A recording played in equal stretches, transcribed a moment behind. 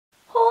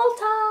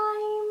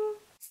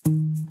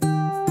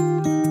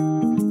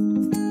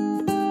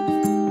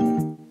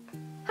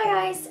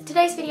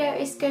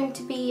going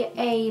to be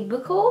a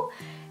book haul.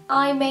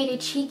 I made a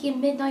cheeky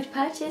midnight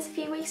purchase a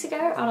few weeks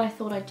ago and I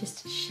thought I'd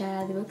just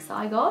share the books that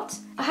I got.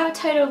 I have a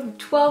total of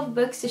 12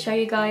 books to show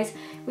you guys,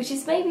 which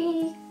is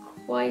maybe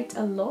quite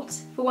a lot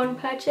for one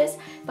purchase,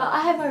 but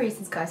I have my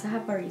reasons, guys, I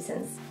have my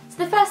reasons.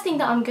 So the first thing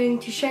that I'm going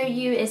to show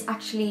you is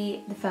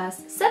actually the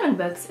first 7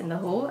 books in the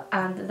haul,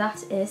 and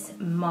that is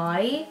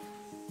my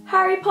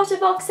Harry Potter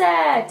box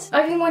set!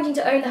 I've been wanting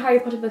to own the Harry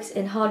Potter books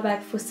in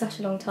hardback for such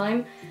a long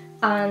time,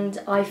 and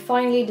I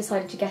finally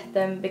decided to get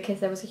them because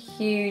there was a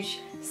huge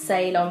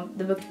sale on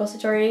the Book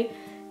Depository.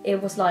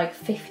 It was like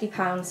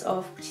 £50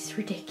 off, which is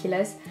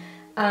ridiculous.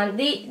 And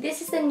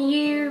this is the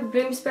new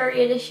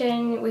Bloomsbury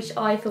edition, which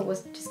I thought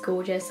was just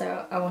gorgeous,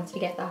 so I wanted to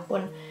get that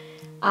one.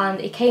 And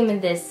it came in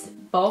this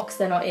box.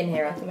 They're not in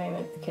here at the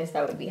moment because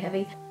that would be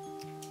heavy.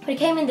 But it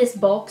came in this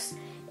box.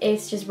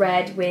 It's just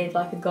red with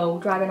like a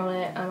gold dragon on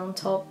it, and on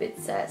top it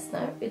says,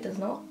 no, it does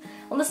not.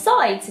 On the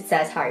sides it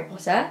says Harry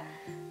Potter,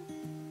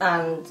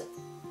 and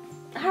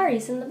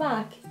Harry's in the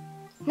back.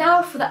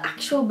 Now for the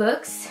actual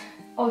books,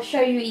 I'll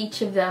show you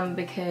each of them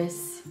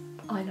because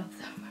I love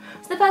them.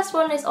 So the first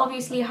one is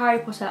obviously Harry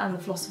Potter and the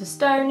Philosopher's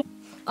Stone.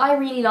 I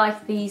really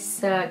like these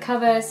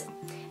covers.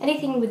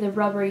 Anything with a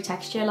rubbery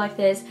texture like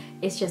this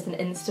is just an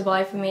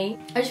insta-buy for me.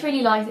 I just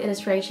really like the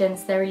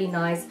illustrations, they're really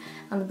nice,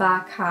 and the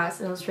back has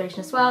an illustration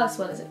as well as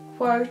a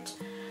quote,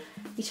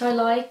 which I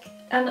like.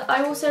 And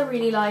I also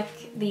really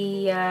like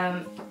the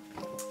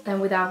them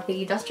without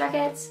the dust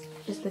jackets,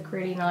 just look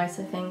really nice,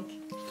 I think.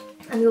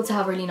 And they also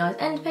have really nice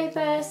end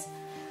papers,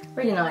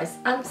 really nice.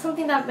 And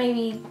something that may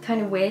be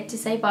kind of weird to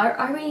say, but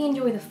I really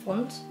enjoy the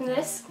font in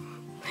this.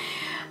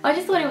 I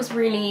just thought it was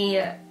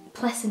really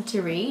pleasant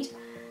to read,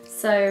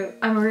 so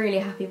I'm really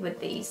happy with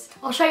these.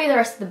 I'll show you the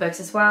rest of the books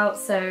as well.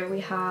 So we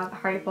have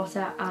Harry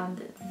Potter and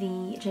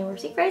the Chamber of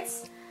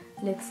Secrets.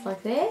 Looks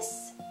like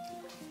this.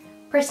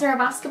 Prisoner of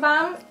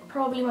Azkaban,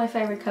 probably my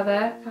favourite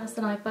cover, has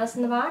the Night Bus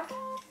in the back.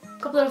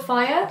 Goblet of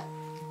Fire.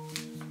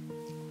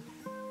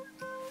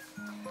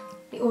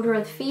 The Order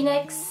of the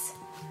Phoenix.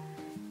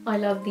 I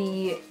love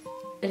the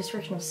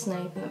illustration of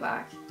Snape in the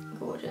back.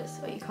 Gorgeous.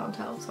 Oh, you can't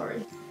tell,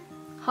 sorry.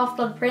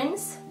 Half-Blood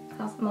Prince,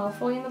 has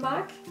Malfoy in the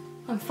back.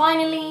 And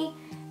finally,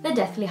 the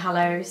Deathly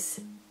Hallows,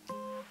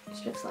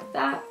 which looks like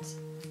that.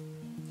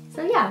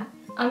 So yeah,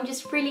 I'm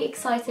just really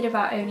excited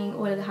about owning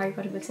all of the Harry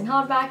Potter books in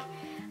hardback,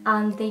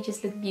 and they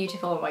just look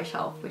beautiful on my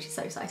shelf, which is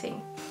so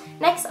exciting.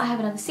 Next, I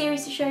have another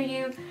series to show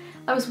you.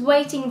 I was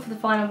waiting for the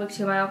final book to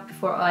come out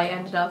before I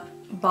ended up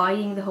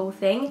buying the whole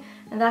thing,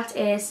 and that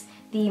is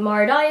the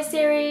Mara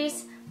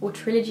series, or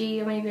trilogy,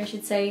 or maybe I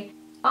should say.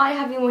 I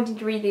have been wanting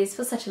to read these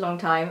for such a long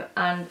time,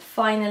 and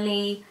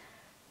finally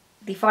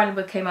the final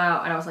book came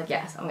out and I was like,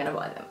 yes, I'm gonna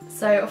buy them.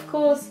 So of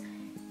course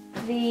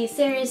the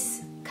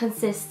series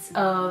consists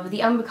of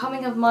the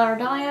Unbecoming of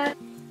Mara,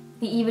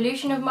 the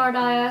Evolution of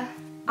Mara,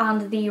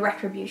 and the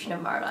Retribution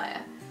of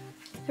Mara.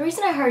 The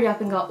reason I hurried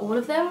up and got all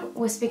of them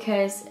was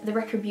because the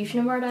Retribution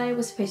of Mara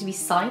was supposed to be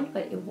signed,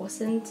 but it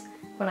wasn't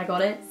when I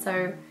got it,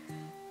 so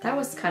that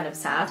was kind of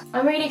sad.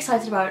 I'm really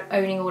excited about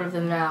owning all of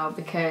them now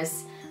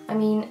because, I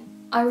mean,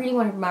 I really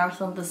want to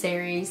marathon the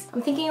series.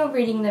 I'm thinking of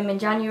reading them in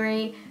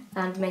January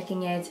and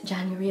making it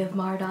January of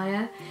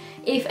Mara.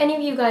 If any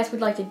of you guys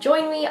would like to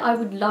join me, I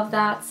would love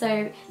that.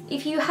 So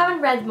if you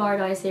haven't read the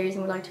Mara series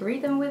and would like to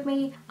read them with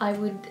me, I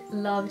would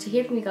love to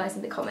hear from you guys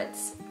in the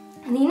comments.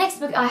 And the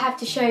next book I have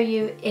to show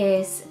you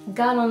is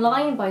Girl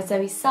Online by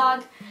Zoe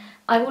Sugg.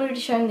 I've already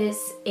shown this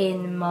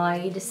in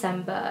my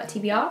December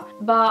TBR,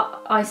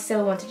 but I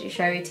still wanted to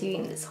show it to you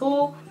in this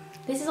haul.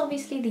 This is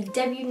obviously the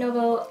debut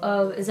novel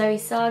of Zoe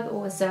Sugg,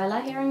 or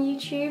Zoella here on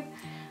YouTube.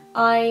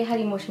 I had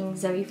been watching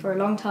Zoe for a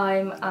long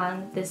time,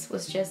 and this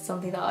was just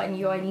something that I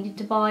knew I needed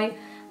to buy.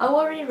 I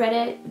already read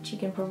it, which you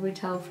can probably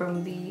tell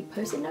from the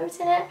post-it notes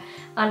in it,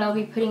 and I'll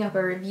be putting up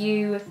a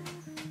review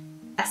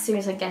as soon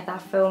as I get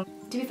that film.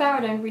 To be fair, I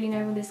don't really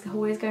know when this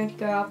haul is going to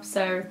go up,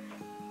 so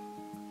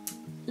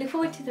look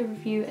forward to the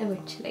review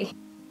eventually.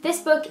 This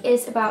book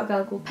is about a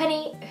girl called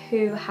Penny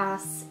who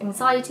has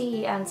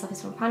anxiety and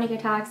suffers from panic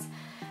attacks,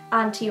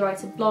 and she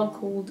writes a blog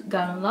called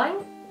Girl Online,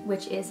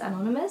 which is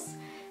anonymous.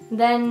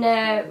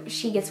 Then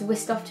she gets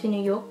whisked off to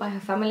New York by her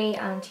family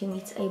and she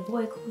meets a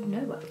boy called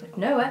Noah, but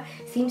Noah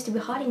seems to be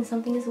hiding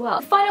something as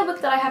well. The final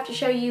book that I have to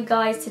show you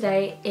guys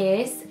today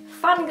is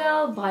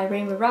Fangirl by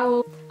Rainbow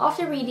Rowell.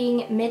 After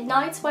reading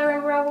Midnights by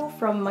Rainbow Rowell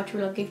from My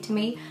True Love Gave to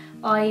Me,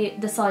 I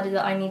decided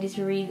that I needed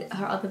to read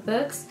her other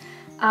books,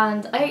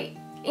 and I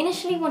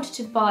initially wanted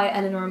to buy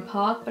Eleanor and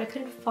Park, but I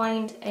couldn't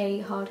find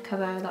a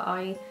hardcover that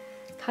I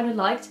kind of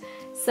liked,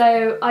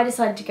 so I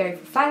decided to go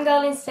for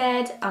Fangirl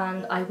instead,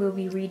 and I will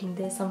be reading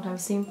this sometime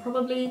soon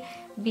probably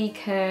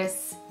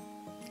because,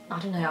 I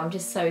don't know, I'm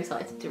just so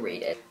excited to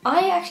read it.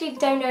 I actually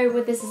don't know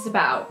what this is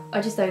about,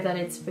 I just know that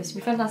it's supposed to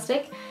be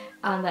fantastic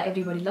and that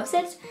everybody loves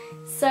it,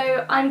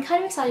 so I'm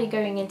kind of excited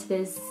going into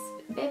this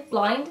a bit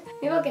blind.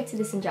 Maybe I'll get to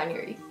this in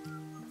January.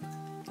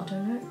 I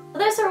don't know.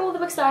 Well, those are all the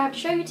books that I have to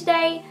show you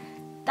today.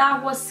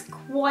 That was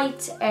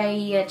quite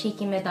a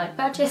cheeky midnight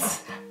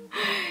purchase.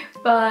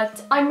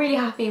 But I'm really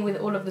happy with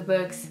all of the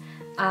books,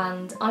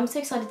 and I'm so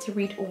excited to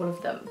read all of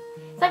them.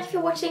 Thank you for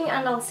watching,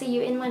 and I'll see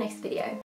you in my next video.